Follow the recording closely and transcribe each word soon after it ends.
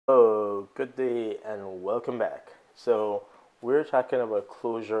Good day and welcome back. So we're talking about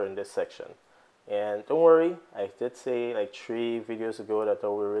closure in this section. And don't worry, I did say like 3 videos ago that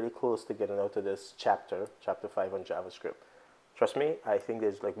we're really close to getting out of this chapter 5 on JavaScript. Trust me, I think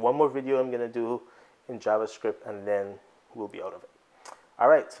there's like one more video I'm gonna do in JavaScript and then we'll be out of it. All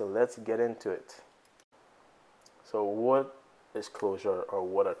right, so let's get into it. So what is closure, or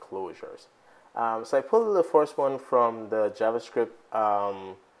what are closures? So I pulled the first one from the JavaScript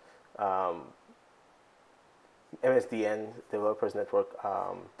MSDN Developers Network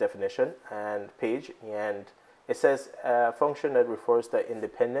definition and page, and it says a function that refers to an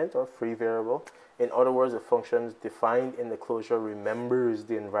independent or free variable. In other words, a function defined in the closure remembers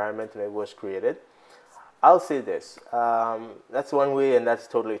the environment when it was created. I'll say this, that's one way and that's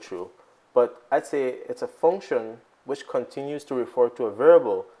totally true, but I'd say it's a function which continues to refer to a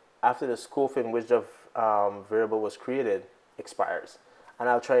variable after the scope in which the variable was created expires. And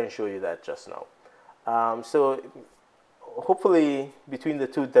I'll try and show you that just now. So hopefully between the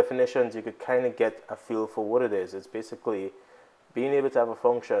two definitions you could kind of get a feel for what it is. It's basically being able to have a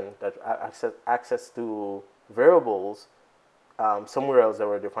function that access to variables somewhere else that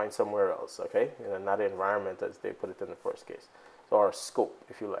were defined somewhere else, okay? In another environment as they put it in the first case. So, or scope,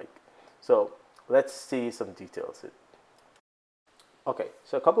 if you like. So let's see some details. Okay,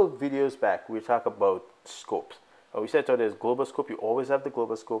 so a couple of videos back we talked about scopes. We said that there's global scope. You always have the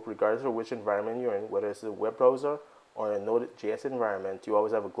global scope regardless of which environment you're in, whether it's a web browser or a Node.js environment. You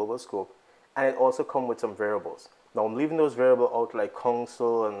always have a global scope, and it also comes with some variables. Now I'm leaving those variables out like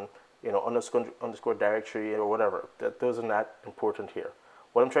console and underscore directory or whatever. Those are not important here.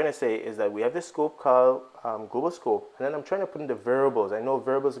 What I'm trying to say is that we have this scope called global scope, and then I'm trying to put in the variables. I know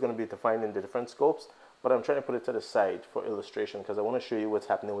variables are going to be defined in the different scopes, but I'm trying to put it to the side for illustration because I want to show you what's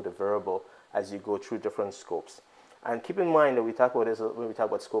happening with the variable as you go through different scopes. And keep in mind that we talked about this when we talked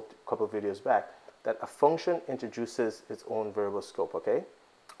about scope a couple of videos back, that a function introduces its own variable scope, okay?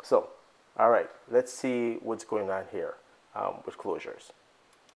 So, all right, let's see what's going on here with closures.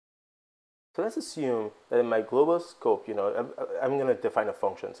 So let's assume that in my global scope, I'm going to define a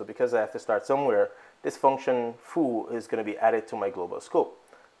function. So because I have to start somewhere, this function foo is going to be added to my global scope.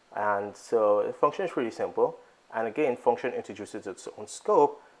 And so the function is pretty simple. And again, function introduces its own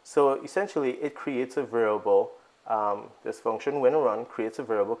scope. So essentially, it creates a variable. This function, when run, creates a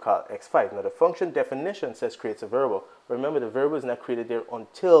variable called x5. Now, the function definition says creates a variable. Remember, the variable is not created there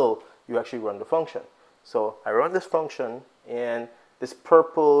until you actually run the function. So I run this function, and this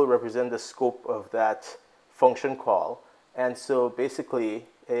purple represents the scope of that function call. And so basically,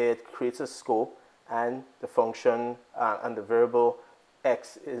 it creates a scope, and the function and the variable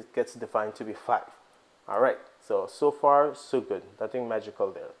x gets defined to be 5. All right, so far, so good. Nothing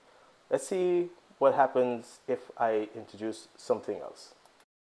magical there. Let's see what happens if I introduce something else.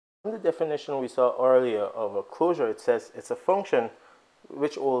 In the definition we saw earlier of a closure, it says it's a function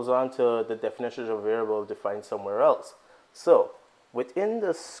which holds on to the definition of a variable defined somewhere else. So within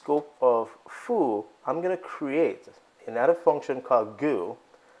the scope of foo, I'm going to create another function called goo,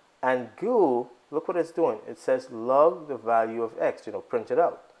 and goo, look what it's doing. It says log the value of x, print it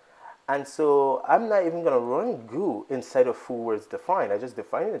out. And so I'm not even going to run goo inside of foo where it's defined. I just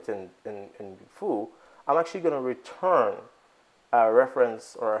defined it in foo. I'm actually going to return a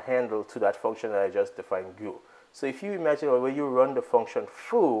reference or a handle to that function that I just defined goo. So if you imagine when you run the function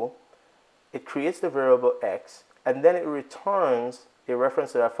foo, it creates the variable x, and then it returns a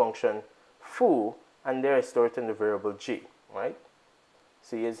reference to that function foo, and there I store it in the variable g, right?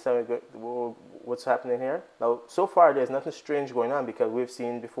 See, what's happening here? Now, so far, there's nothing strange going on because we've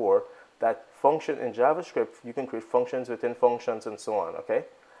seen before that function in JavaScript, you can create functions within functions and so on, okay?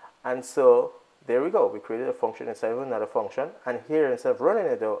 And so there we go. We created a function inside of another function. And here, instead of running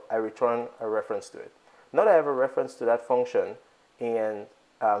it, though, I return a reference to it. Now that I have a reference to that function in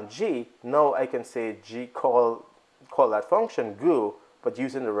G, now I can say G call that function goo, but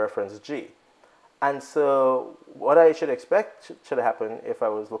using the reference G. And so what I should expect should happen if I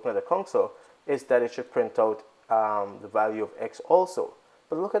was looking at the console is that it should print out the value of x also.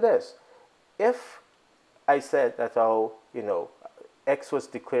 But look at this. If I said that x was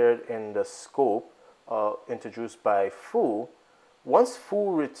declared in the scope introduced by foo, once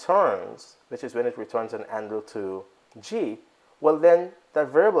foo returns, which is when it returns an handle to g, well then that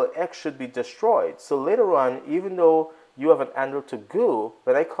variable x should be destroyed. So later on, even though you have an handle to goo,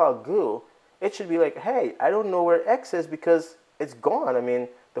 when I call goo, it should be like, hey, I don't know where x is because it's gone. I mean,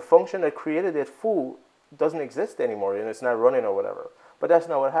 the function that created it, foo, doesn't exist anymore, and it's not running or whatever. But that's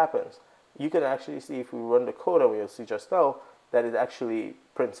not what happens. You can actually see if we run the code, and we'll see just now that it actually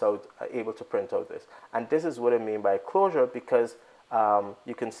prints out, able to print out this. And this is what I mean by closure, because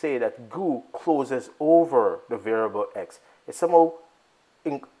you can say that goo closes over the variable x. It somehow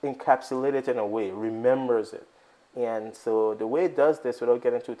encapsulated in a way, remembers it. And so the way it does this, without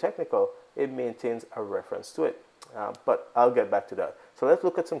getting too technical, it maintains a reference to it. But I'll get back to that. So let's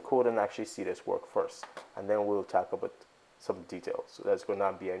look at some code and actually see this work first. And then we'll talk about some details. So that's going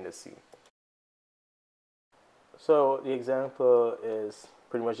on behind the scene. So the example is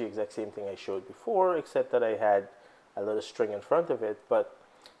pretty much the exact same thing I showed before, except that I had a little string in front of it. But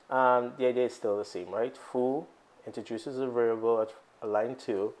the idea is still the same, right? Foo introduces a variable at line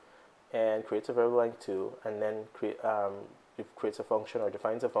 2 and creates a variable line 2, and then it creates a function or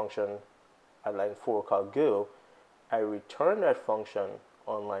defines a function at line 4 called goo. I return that function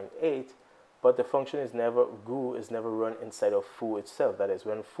on line 8, but the function is never, goo is never run inside of foo itself. That is,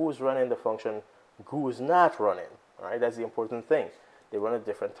 when foo is running the function, goo is not running. All right, that's the important thing. They run at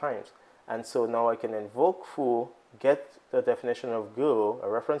different times. And so now I can invoke foo, get the definition of goo, a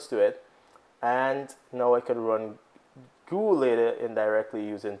reference to it, and now I can run goo later indirectly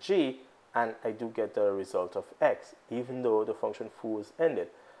using g, and I do get the result of x, even though the function foo is ended.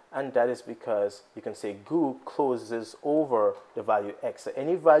 And that is because you can say goo closes over the value x. So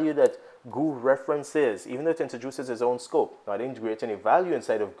any value that goo references, even though it introduces its own scope. Now I didn't create any value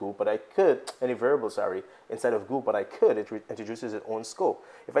inside of goo, but I could, any variable, sorry, inside of goo, but I could, it introduces its own scope.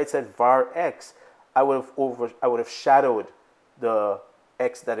 If I said var x, I would have shadowed the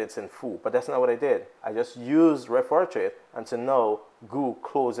x that it's in foo, but that's not what I did. I just used refer to it, and so now goo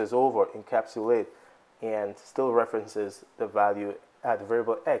closes over, encapsulate, and still references the value at the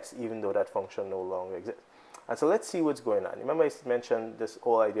variable x, even though that function no longer exists. And so let's see what's going on. Remember I mentioned this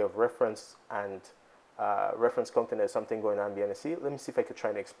whole idea of reference and reference content. There's something going on behind the scene. Let me see if I could try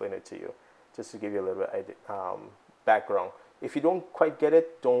and explain it to you, just to give you a little bit background. If you don't quite get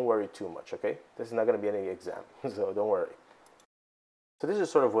it, don't worry too much, okay? This is not going to be any exam, so don't worry. So this is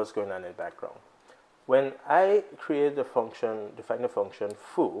sort of what's going on in the background. When I created the function, defined the function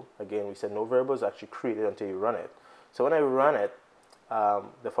foo, again, we said no variable is actually created until you run it. So when I run it,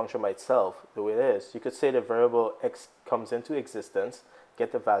 the function by itself, the way it is, you could say the variable x comes into existence,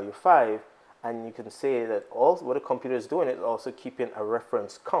 get the value 5, and you can say that all what the computer is doing is also keeping a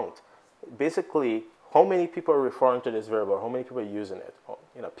reference count. Basically, how many people are referring to this variable, how many people are using it, or,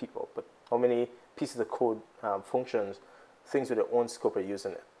 you know, people, but how many pieces of code, functions, things with their own scope are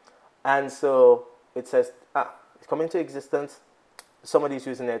using it. And so it says, it's coming into existence, somebody's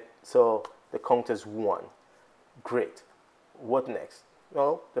using it, so the count is 1. Great. What next?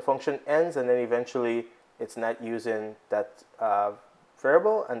 Well, the function ends, and then eventually it's not using that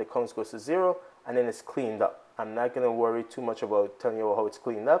variable, and the count goes to 0, and then it's cleaned up. I'm not going to worry too much about telling you how it's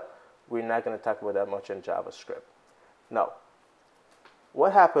cleaned up. We're not going to talk about that much in JavaScript. Now,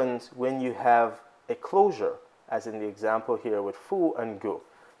 what happens when you have a closure, as in the example here with foo and goo?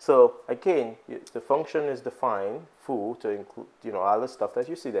 So again, the function is defined, foo, to include, you know, all the stuff that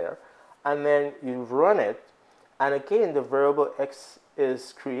you see there, and then you run it. And again, the variable x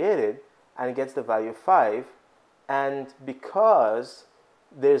is created and it gets the value 5. And because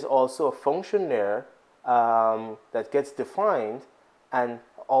there's also a function there that gets defined and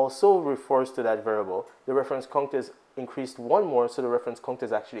also refers to that variable, the reference count is increased 1 more, so the reference count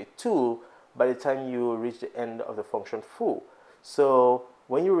is actually 2 by the time you reach the end of the function foo. So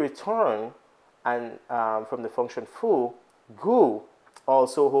when you return and from the function foo, goo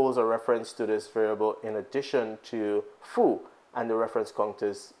also holds a reference to this variable in addition to foo, and the reference count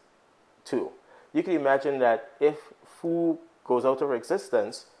is 2. You can imagine that if foo goes out of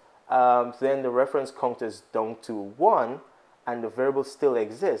existence, then the reference count is down to 1, and the variable still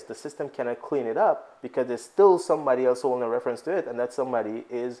exists. The system cannot clean it up because there's still somebody else holding a reference to it, and that somebody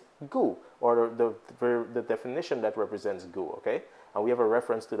is goo, or the definition that represents goo, okay? And we have a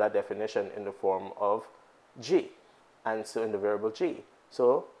reference to that definition in the form of g, and so in the variable g.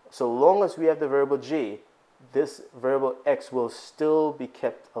 So long as we have the variable g, this variable x will still be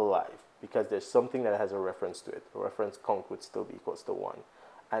kept alive because there's something that has a reference to it. The reference count would still be equals to 1.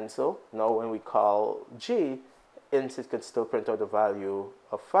 And so now when we call g, it can still print out the value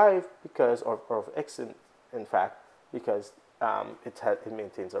of 5 because, or of x in fact, because it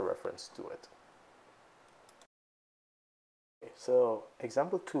maintains a reference to it. Okay, so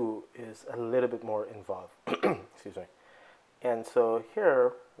example 2 is a little bit more involved. Excuse me. And so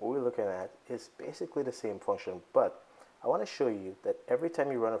here, what we're looking at is basically the same function, but I want to show you that every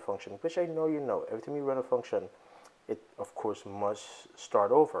time you run a function, which I know you know, every time you run a function, it of course must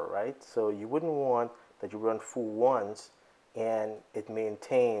start over, right? So you wouldn't want that you run foo once and it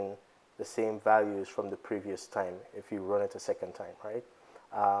maintain the same values from the previous time if you run it a second time, right?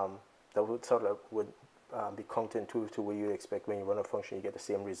 That would sort of would be counting to where you expect when you run a function, you get the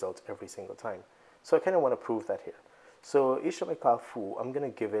same result every single time. So I kind of want to prove that here. So each time I call foo, I'm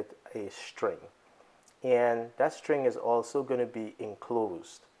going to give it a string. And that string is also going to be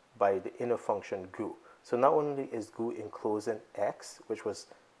enclosed by the inner function goo. So not only is goo enclosing x, which was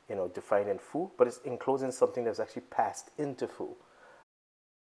defined in foo, but it's enclosing something that's actually passed into foo.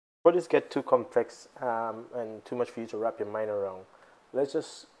 Before this gets too complex and too much for you to wrap your mind around, let's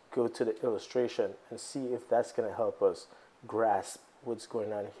just go to the illustration and see if that's going to help us grasp what's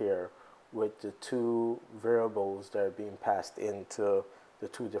going on here with the two variables that are being passed into the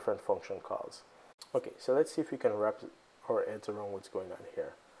two different function calls. Okay, so let's see if we can wrap our heads around what's going on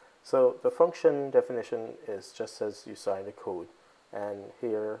here. So the function definition is just as you saw in the code, and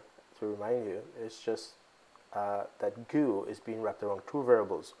here to remind you, it's just that goo is being wrapped around two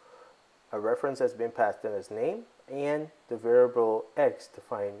variables. A reference has been passed in as name and the variable x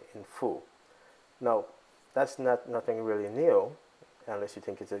defined in foo. Now, that's nothing really new, unless you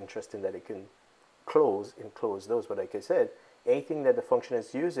think it's interesting that it can enclose those. But like I said, anything that the function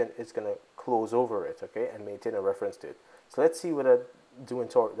is using, it's going to close over it, okay, and maintain a reference to it. So let's see what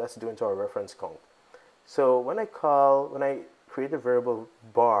that's doing to our reference count. So when I create a variable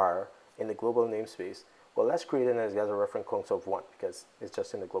bar in the global namespace, well, that's created as a reference count of 1 because it's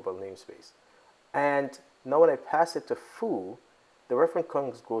just in the global namespace. And now when I pass it to foo, the reference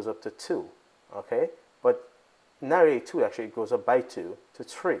count goes up to 2, okay? But not really 2, actually, it goes up by 2 to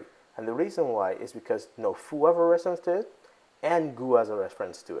 3. And the reason why is because foo has a reference to it and goo has a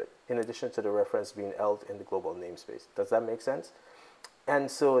reference to it, in addition to the reference being held in the global namespace. Does that make sense?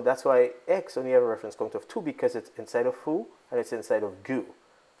 And so that's why x only have a reference count of 2 because it's inside of foo and it's inside of goo.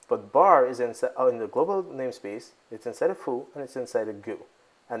 But bar is in the global namespace, it's inside of foo and it's inside of goo.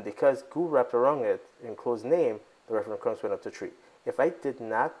 And because goo wrapped around it in closed name, the reference count went up to 3. If I did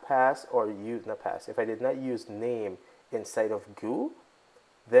not pass or use, if I did not use name inside of goo,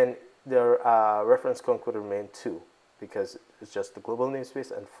 then the reference count would remain 2 because it's just the global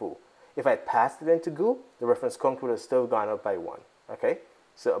namespace and foo. If I passed it into goo, the reference count would have still gone up by 1, okay?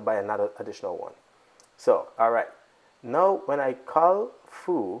 So by another additional 1. So, all right. Now, when I call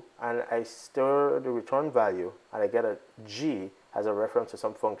foo and I store the return value and I get a g as a reference to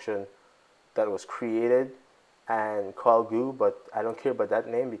some function that was created and called goo, but I don't care about that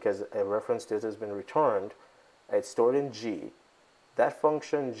name because a reference to it has been returned, it's stored in g. That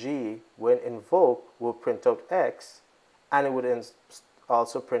function g, when invoked, will print out x, and it would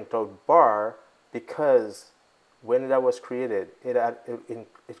also print out bar because when that was created,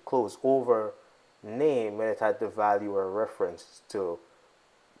 it closed over name when it had the value or reference to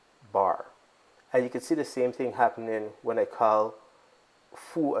bar. And you can see the same thing happening when I call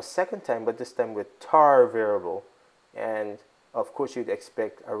foo a second time, but this time with tar variable. And of course you'd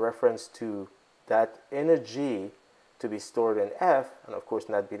expect a reference to that inner g to be stored in f, and of course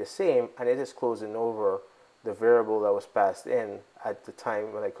not be the same, and it is closing over the variable that was passed in at the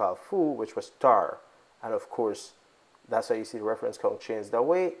time when I call foo, which was tar. And of course that's why you see the reference count change that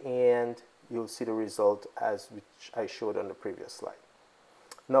way, and you'll see the result as which I showed on the previous slide.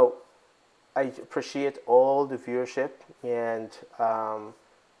 Now, I appreciate all the viewership, and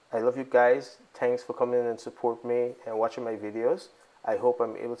I love you guys. Thanks for coming in and support me and watching my videos. I hope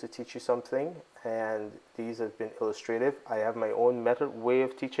I'm able to teach you something, and these have been illustrative. I have my own way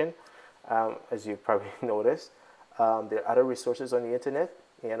of teaching, as you probably noticed. There are other resources on the internet,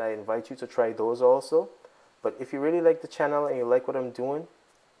 and I invite you to try those also. But if you really like the channel and you like what I'm doing,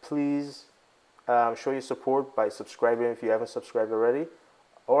 please show your support by subscribing if you haven't subscribed already,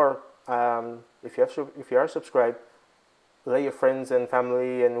 or if you are subscribed, let your friends and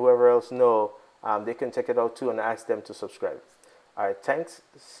family and whoever else know. They can check it out too and ask them to subscribe. All right, thanks.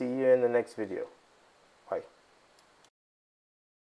 See you in the next video.